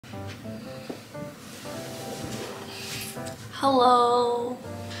Hello!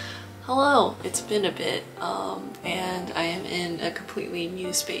 Hello! It's been a bit, and I am in a completely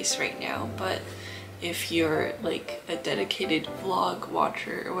new space right now, but if you're like a dedicated vlog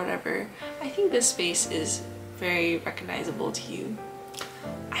watcher or whatever, I think this space is very recognizable to you.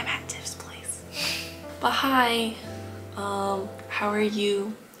 I'm at Tiff's place. But hi! How are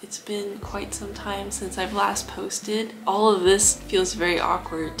you? It's been quite some time since I've last posted. All of this feels very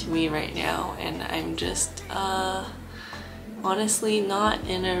awkward to me right now, and I'm just, honestly not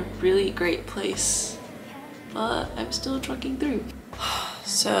in a really great place, but I'm still trucking through.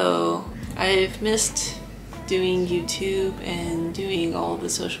 So I've missed doing YouTube and doing all the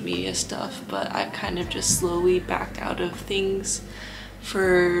social media stuff, but I've kind of just slowly backed out of things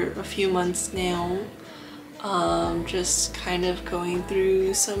for a few months now. Just kind of going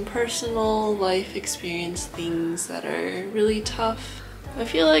through some personal life experience things that are really tough. I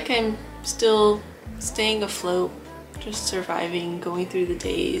feel like I'm still staying afloat, just surviving, going through the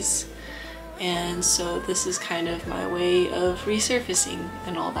days, and so this is kind of my way of resurfacing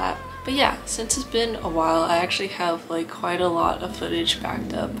and all that. But yeah, since it's been a while, I actually have like quite a lot of footage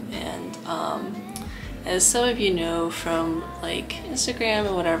backed up, and as some of you know from like Instagram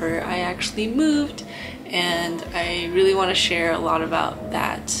and whatever, I actually moved, and I really want to share a lot about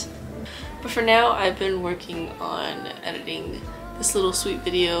that. But for now, I've been working on editing this little sweet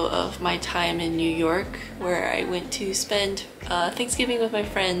video of my time in New York, where I went to spend Thanksgiving with my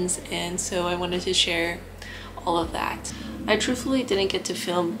friends, and so I wanted to share all of that. I truthfully didn't get to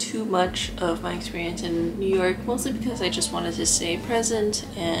film too much of my experience in New York, mostly because I just wanted to stay present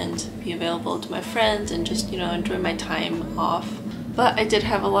and be available to my friends and just, you know, enjoy my time off. But I did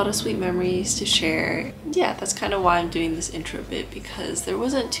have a lot of sweet memories to share. Yeah, that's kind of why I'm doing this intro bit, because there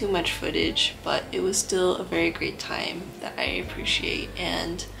wasn't too much footage, but it was still a very great time that I appreciate.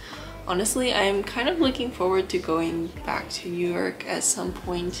 And honestly, I'm kind of looking forward to going back to New York at some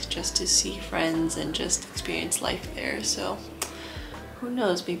point just to see friends and just experience life there. So who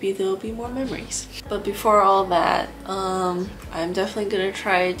knows, maybe there'll be more memories. But before all that, I'm definitely gonna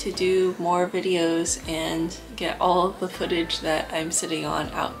try to do more videos and get all of the footage that I'm sitting on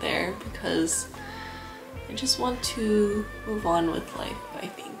out there, because I just want to move on with life, I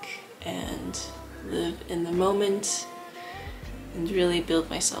think, and live in the moment and really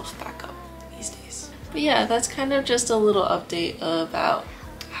build myself back up these days. But yeah, that's kind of just a little update about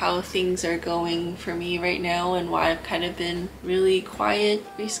how things are going for me right now and why I've kind of been really quiet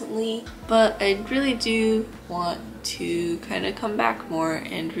recently. But I really do want to kind of come back more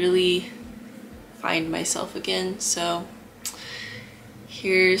and really find myself again. So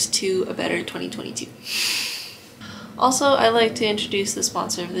here's to a better 2022. Also, I'd like to introduce the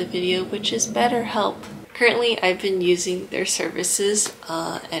sponsor of the video, which is BetterHelp. Currently, I've been using their services,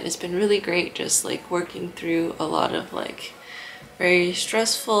 and it's been really great, just like working through a lot of like very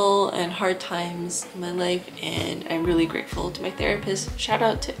stressful and hard times in my life, and I'm really grateful to my therapist. Shout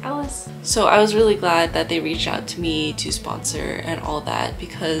out to Alice. So I was really glad that they reached out to me to sponsor and all that,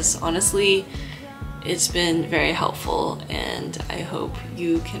 because honestly, it's been very helpful, and I hope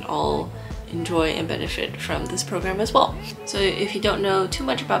you can all enjoy and benefit from this program as well. So if you don't know too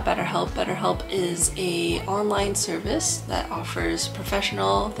much about BetterHelp, BetterHelp is an online service that offers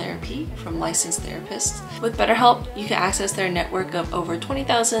professional therapy from licensed therapists. With BetterHelp, you can access their network of over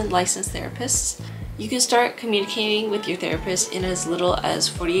 20,000 licensed therapists. You can start communicating with your therapist in as little as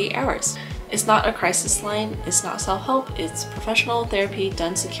 48 hours. It's not a crisis line, it's not self-help, it's professional therapy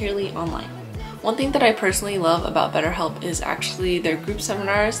done securely online. One thing that I personally love about BetterHelp is actually their group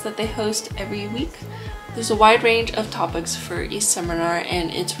seminars that they host every week. There's a wide range of topics for each seminar, and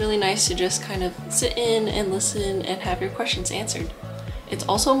it's really nice to just kind of sit in and listen and have your questions answered. It's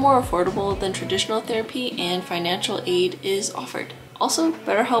also more affordable than traditional therapy, and financial aid is offered. Also,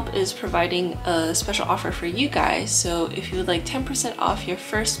 BetterHelp is providing a special offer for you guys, so if you would like 10% off your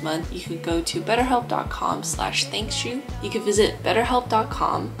first month, you could go to betterhelp.com/thanksxu. You could visit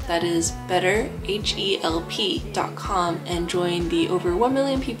betterhelp.com, that is betterhelp.com, and join the over 1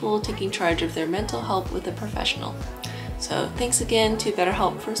 million people taking charge of their mental health with a professional. So thanks again to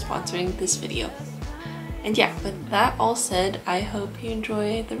BetterHelp for sponsoring this video. And yeah, with that all said, I hope you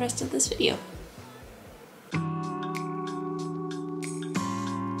enjoy the rest of this video.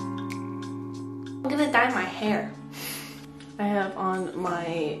 I'm gonna dye my hair. I have on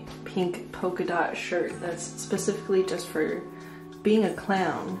my pink polka dot shirt that's specifically just for being a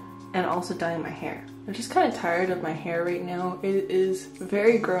clown and also dyeing my hair. I'm just kind of tired of my hair right now. It is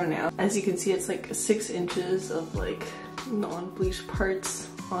very grown out. As you can see, it's like 6 inches of like non-bleached parts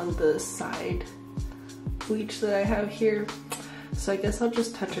on the side bleach that I have here. So I guess I'll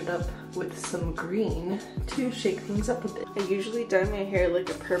just touch it up with some green to shake things up a bit. I usually dye my hair like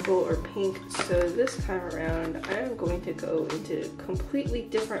a purple or pink, so this time around I am going to go into a completely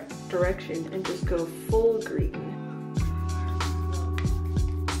different direction and just go full green.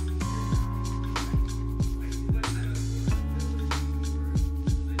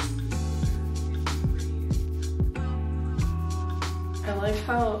 I like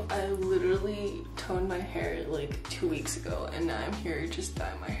how I literally toned my hair like 2 weeks ago and now I'm here just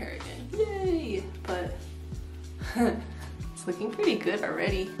dyeing my hair again. Yay! But it's looking pretty good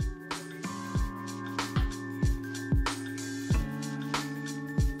already.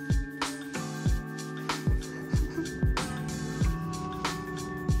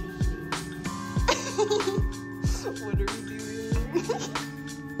 What are we doing?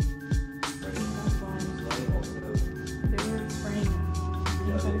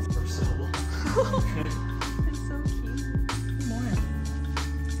 It's so cute. More.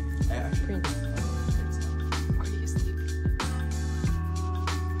 I actually. Are you sleeping?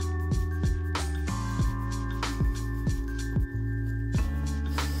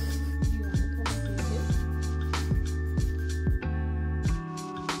 You want to come up here too?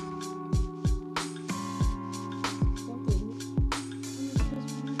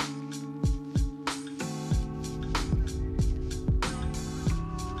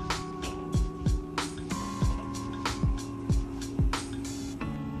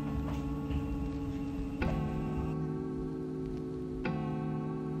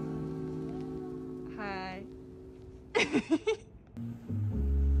 Hi.